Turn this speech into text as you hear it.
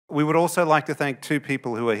We would also like to thank two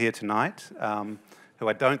people who are here tonight, who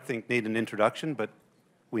I don't think need an introduction, but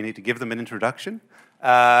we need to give them an introduction.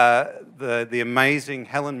 The amazing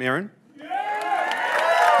Helen Mirren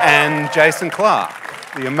and Jason Clarke,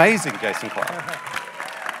 the amazing Jason Clarke.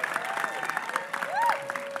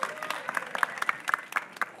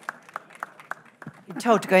 I'm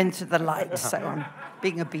told to go into the light, so I'm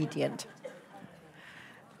being obedient.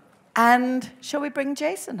 And shall we bring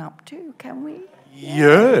Jason up too, can we?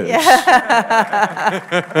 Yes. Yeah.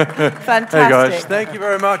 Fantastic. Hey guys, thank you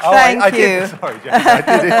very much. Thank you. Did, sorry, Jason, I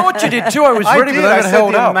did it. I thought you did too. I was ready, but I then it said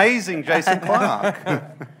held the up. amazing Jason Clarke.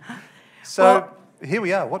 So Well, here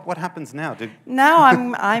we are. What happens now? now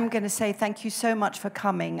I'm going to say thank you so much for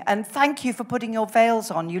coming, and thank you for putting your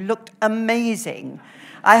veils on. You looked amazing.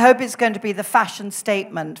 I hope it's going to be the fashion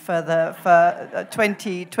statement for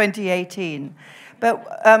 2018.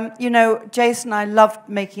 But you know, Jason, I loved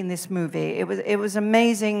making this movie. It was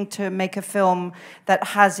amazing to make a film that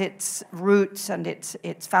has its roots and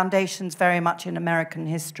its foundations very much in American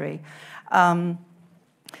history.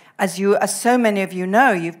 As so many of you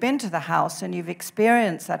know, you've been to the house and you've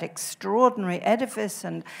experienced that extraordinary edifice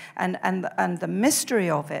and the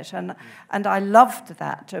mystery of it. And I loved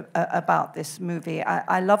that about this movie.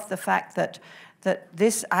 I loved the fact that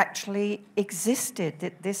this actually existed,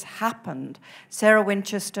 that this happened. Sarah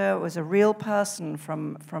Winchester was a real person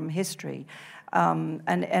from history.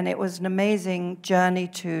 And it was an amazing journey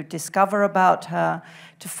to discover about her,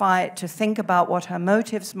 to think about what her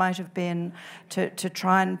motives might have been, to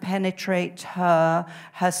try and penetrate her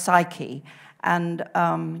psyche. And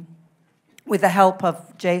with the help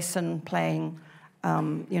of Jason playing,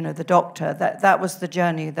 you know, the doctor, that was the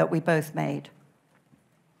journey that we both made.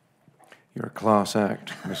 You're a class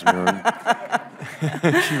act, Miss Mirren.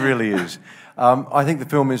 She really is. I think the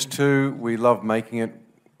film is too. We love making it.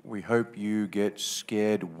 We hope you get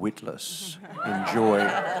scared witless. Enjoy.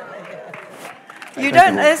 You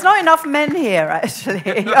don't. There's not enough men here, actually.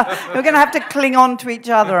 You're going to have to cling on to each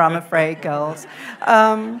other, I'm afraid, girls.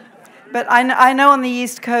 But I know on the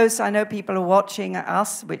East Coast, I know people are watching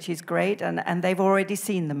us, which is great, and they've already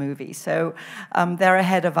seen the movie, so they're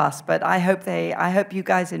ahead of us. But I hope you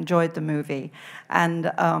guys enjoyed the movie,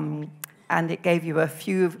 and it gave you a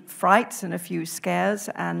few frights and a few scares,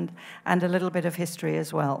 and a little bit of history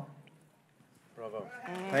as well. Bravo!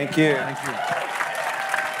 Thank you. Thank you.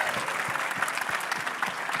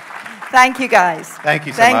 Thank you, guys. Thank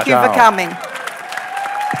you so much. Thank you for coming.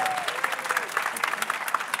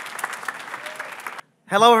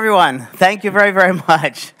 Hello, everyone. Thank you very, very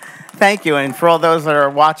much. Thank you. And for all those that are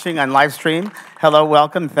watching on live stream, hello,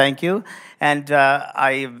 welcome, thank you. And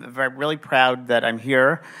I'm really proud that I'm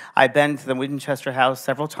here. I've been to the Winchester house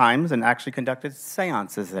several times and actually conducted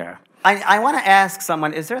seances there. I want to ask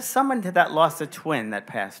someone, is there someone that lost a twin that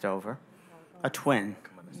passed over? A twin.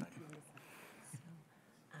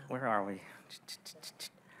 Where are we?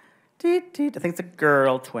 I think it's a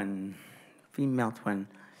girl twin, female twin.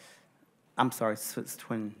 I'm sorry, it's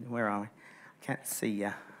twin. Where are we? Can't see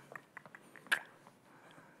ya.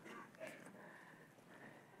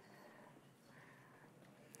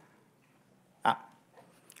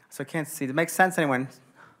 So I can't see. Does it make sense, anyone?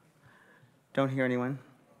 Don't hear anyone?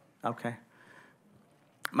 Okay.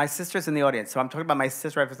 My sister's in the audience, so I'm talking about my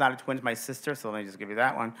sister. If it's not a twin, it's my sister, so let me just give you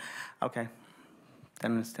that one. Okay.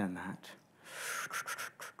 Didn't understand that.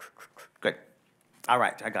 Good. All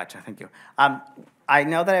right, I got you. Thank you. I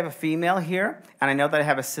know that I have a female here, and I know that I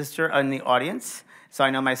have a sister in the audience, so I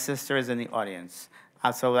know my sister is in the audience.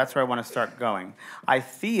 So that's where I want to start going. I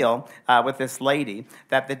feel with this lady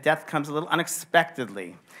that the death comes a little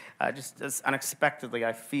unexpectedly. Just as unexpectedly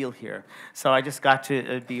I feel here. So I just got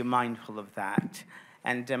to be mindful of that.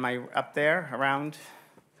 And am I up there, around?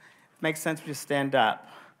 Makes sense if you stand up.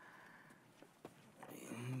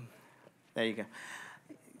 There you go.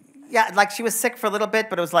 Yeah, like she was sick for a little bit,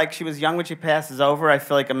 but it was like she was young when she passes over. I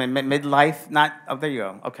feel like I'm in midlife. Oh, there you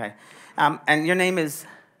go. Okay. And your name is?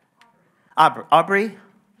 Aubrey?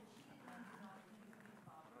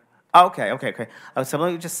 Oh, okay. Oh, so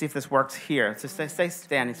let me just see if this works here. So stay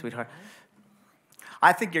standing, sweetheart.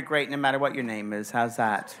 I think you're great no matter what your name is. How's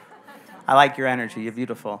that? I like your energy. You're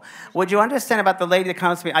beautiful. Would you understand about the lady that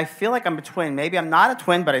comes to me? I feel like I'm a twin. Maybe I'm not a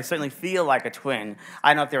twin, but I certainly feel like a twin.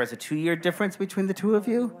 I don't know if there was a 2-year difference between the two of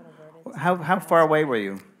you. How far away were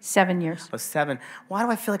you? 7 years. Oh, 7. Why do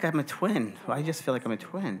I feel like I'm a twin? Well, I just feel like I'm a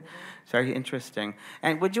twin. It's very interesting.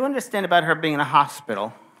 And would you understand about her being in a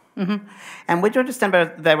hospital? Mm-hmm. And would you understand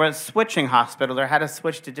about they were switching hospitals, or had to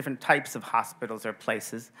switch to different types of hospitals or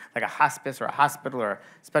places, like a hospice or a hospital or a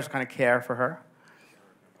special kind of care for her?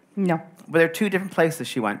 No. Were there 2 different places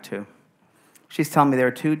she went to? She's telling me there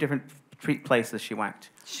were 2 different places she went.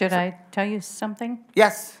 Should I tell you something?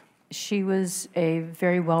 Yes. She was a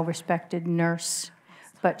very well-respected nurse,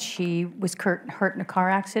 but she was hurt in a car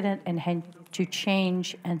accident and had to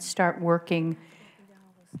change and start working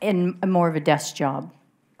in more of a desk job.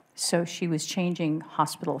 So she was changing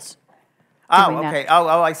hospitals. Oh, okay.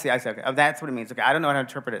 Oh, I see. Okay. Oh, that's what it means. Okay, I don't know how to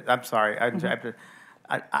interpret it. I'm sorry. I'm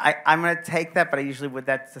going to take that, but I usually would.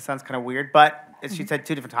 That sounds kind of weird. But she said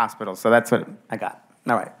 2 different hospitals, so that's what I got.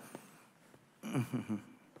 All right.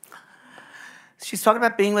 She's talking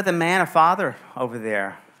about being with a man, a father over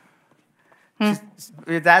there.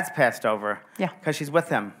 Your dad's passed over. Yeah. Because she's with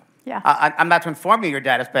him. Yeah. I'm not to inform you your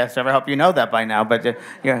dad has passed over. I hope you know that by now. But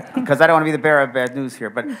because I don't want to be the bearer of bad news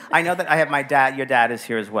here. But I know that I have my dad. Your dad is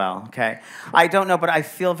here as well. Okay. I don't know, but I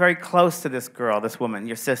feel very close to this girl, this woman,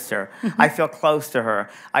 your sister. I feel close to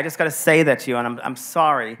her. I just got to say that to you, and I'm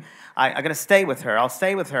sorry. I'm going to stay with her. I'll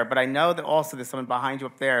stay with her. But I know that also there's someone behind you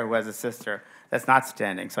up there who has a sister that's not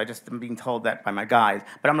standing. So I'm being told that by my guys.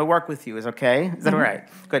 But I'm going to work with you. Is okay? Is that all right?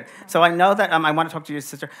 Good. So I know that I want to talk to your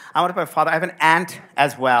sister. I want to talk to my father. I have an aunt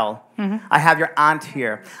as well. I have your aunt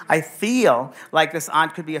here. I feel like this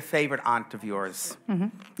aunt could be a favorite aunt of yours. You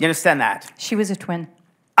understand that? She was a twin.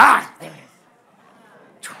 Ah! There it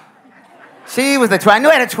is. She was the twin. I knew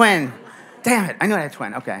I had a twin. Damn it. I knew I had a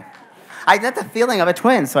twin. Okay. I got the feeling of a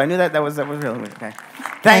twin, so I knew that was really weird. Okay.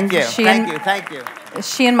 Thank you. Thank you.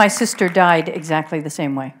 She and my sister died exactly the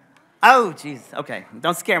same way. Oh, jeez. Okay.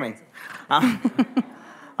 Don't scare me.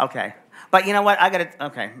 Okay. But you know what?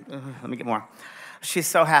 Okay. Let me get more. She's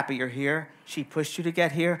so happy you're here. She pushed you to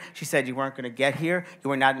get here. She said you weren't going to get here.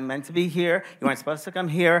 You were not meant to be here. You weren't supposed to come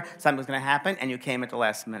here. Something was going to happen, and you came at the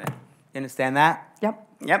last minute. You understand that? Yep.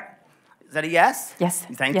 Yep. Is that a yes? Yes.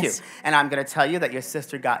 Thank you. And I'm going to tell you that your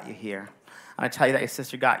sister got you here. I'm going to tell you that your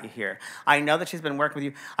sister got you here. I know that she's been working with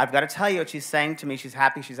you. I've got to tell you what she's saying to me. She's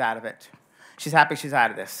happy she's out of it. She's happy she's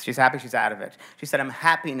out of this. She's happy she's out of it. She said, I'm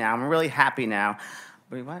happy now. I'm really happy now.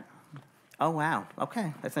 Wait, what? Oh, wow.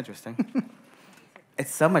 Okay. That's interesting.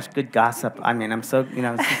 It's so much good gossip. I mean, I'm so,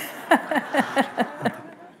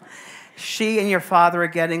 She and your father are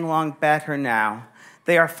getting along better now.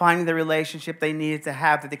 They are finding the relationship they needed to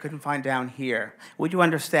have that they couldn't find down here. Would you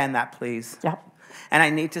understand that, please? Yep. And I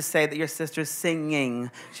need to say that your sister's singing.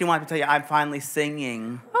 She wanted to tell you, I'm finally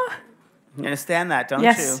singing. You understand that, don't you?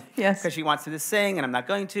 Yes. Because she wants me to sing, and I'm not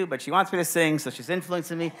going to, but she wants me to sing, so she's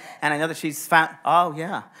influencing me. And I know that she's found, oh,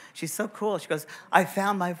 yeah. She's so cool. She goes, I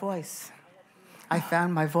found my voice. I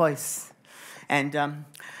found my voice. And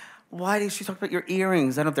why did she talk about your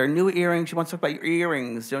earrings? I don't know if they're new earrings. She wants to talk about your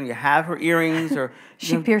earrings. Don't you have her earrings? Or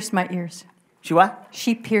She pierced my ears. She what?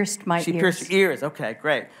 She pierced my ears. She pierced your ears. Okay,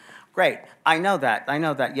 great. Great. I know that.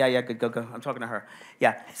 Yeah, good, go. I'm talking to her.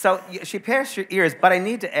 Yeah. So she pierced your ears, but I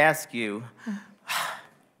need to ask you,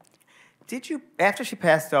 did you, after she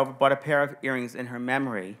passed over, bought a pair of earrings in her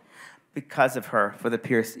memory because of her for the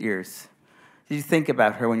pierced ears? Did you think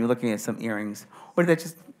about her when you were looking at some earrings? Or did that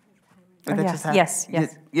just... Yes.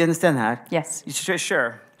 You understand that? Yes.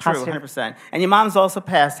 Sure. True, Positive. 100%. And your mom's also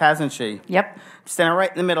passed, hasn't she? Yep. Standing right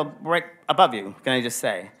in the middle, right above you, can I just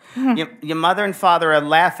say. Your mother and father are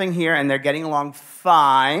laughing here, and they're getting along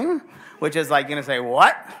fine, which is like, you're going to say,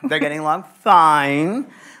 what? They're getting along fine.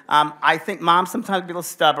 I think mom sometimes be a little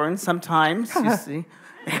stubborn, sometimes, you see.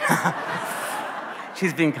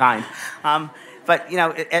 She's being kind. But,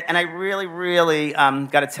 and I really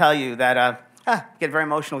got to tell you that... get very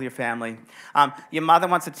emotional with your family. Your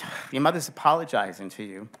mother's apologizing to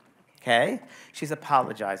you, okay? She's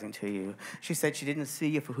apologizing to you. She said she didn't see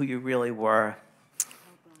you for who you really were.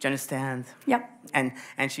 Do you understand? Yep.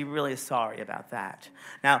 And she really is sorry about that.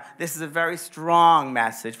 Now, this is a very strong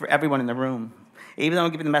message for everyone in the room. Even though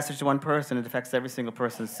I'm giving the message to one person, it affects every single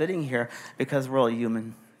person sitting here because we're all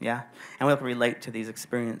human. Yeah? And we have to relate to these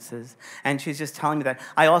experiences. And she's just telling me that.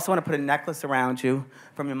 I also want to put a necklace around you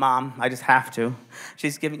from your mom. I just have to.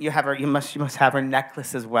 She's giving you must have her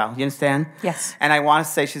necklace as well. You understand? Yes. And I want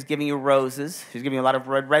to say she's giving you roses. She's giving you a lot of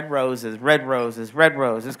red roses,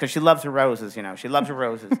 because she loves her roses, She loves her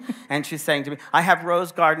roses. And she's saying to me, I have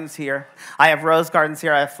rose gardens here. I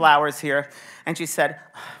have flowers here. And she said,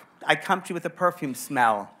 I come to you with a perfume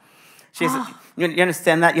smell. She said, you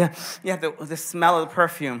understand that? You have the smell of the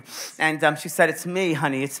perfume. And she said, it's me,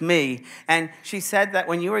 honey, it's me. And she said that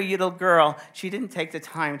when you were a little girl, she didn't take the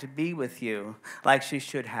time to be with you like she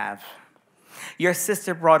should have. Your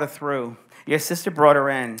sister brought her through. Your sister brought her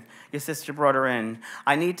in. Your sister brought her in.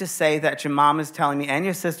 I need to say that your mom is telling me, and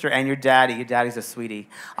your sister and your daddy's a sweetie.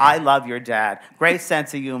 I love your dad. Great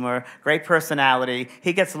sense of humor, great personality.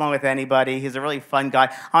 He gets along with anybody. He's a really fun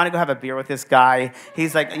guy. I want to go have a beer with this guy.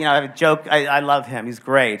 He's like, I have a joke. I love him. He's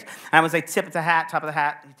great. And I was like, tip of the hat, top of the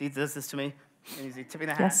hat. He does this to me. And he's tipping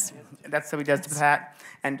the hat. Yes. That's what he does to the hat.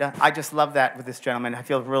 And I just love that with this gentleman. I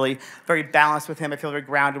feel really very balanced with him. I feel very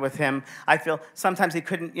grounded with him. I feel sometimes he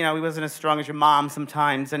couldn't, he wasn't as strong as your mom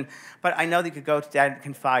sometimes. But I know that you could go to dad and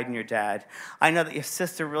confide in your dad. I know that your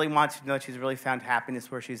sister really wants you to know that she's really found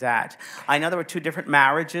happiness where she's at. I know there were 2 different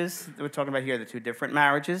marriages that we're talking about here, the 2 different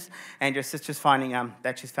marriages. And your sister's finding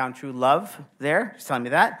that she's found true love there. She's telling me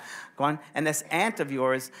that. Go on. And this aunt of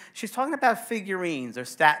yours, she's talking about figurines or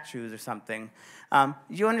statues or something.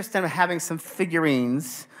 You understand having some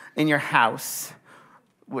figurines in your house.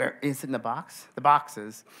 Where is it in the box? The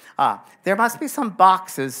boxes. There must be some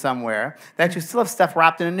boxes somewhere that you still have stuff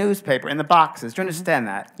wrapped in a newspaper in the boxes. Do you understand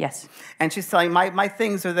that? Yes. And she's telling me, my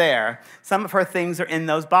things are there. Some of her things are in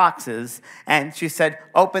those boxes. And she said,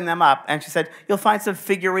 open them up. And she said, you'll find some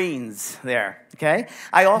figurines there. Okay?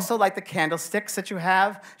 I also like the candlesticks that you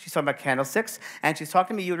have. She's talking about candlesticks. And she's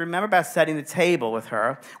talking to me, you remember about setting the table with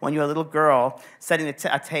her when you were a little girl, setting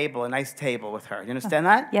a table, a nice table with her. You understand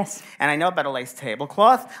that? Yes. And I know about a lace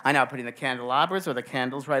tablecloth. I know putting the candelabras or the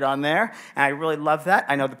candles right on there. And I really love that.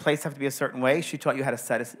 I know the plates have to be a certain way. She taught you how to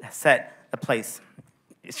set a place.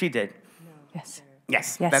 She did. Yes.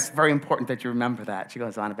 Yes. Yes. That's very important that you remember that. She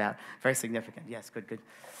goes on about. Very significant. Yes, good, good.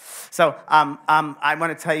 So I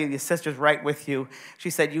want to tell you, your sister's right with you. She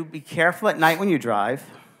said, you be careful at night when you drive.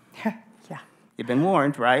 Yeah. You've been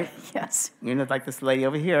warned, right? Yes. You're not like this lady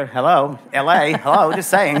over here. Hello, L.A., hello, just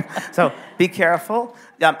saying. So be careful.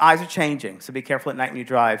 Eyes are changing, so be careful at night when you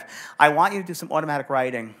drive. I want you to do some automatic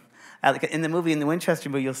writing. Like in the movie, in the Winchester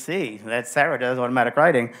movie, you'll see that Sarah does automatic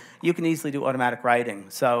writing. You can easily do automatic writing.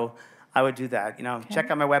 So I would do that. Okay.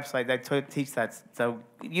 Check out my website. I teach that. So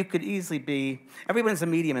you could easily be, everyone's a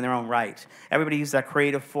medium in their own right. Everybody uses that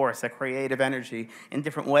creative force, that creative energy in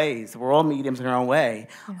different ways. We're all mediums in our own way.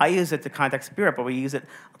 Yeah. I use it to contact spirit, but we use it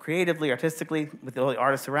creatively, artistically, with all the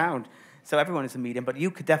artists around. So everyone is a medium, but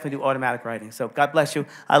you could definitely do automatic writing. So God bless you.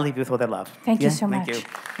 I'll leave you with all that love. Thank you so much. Thank you.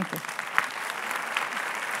 Thank you.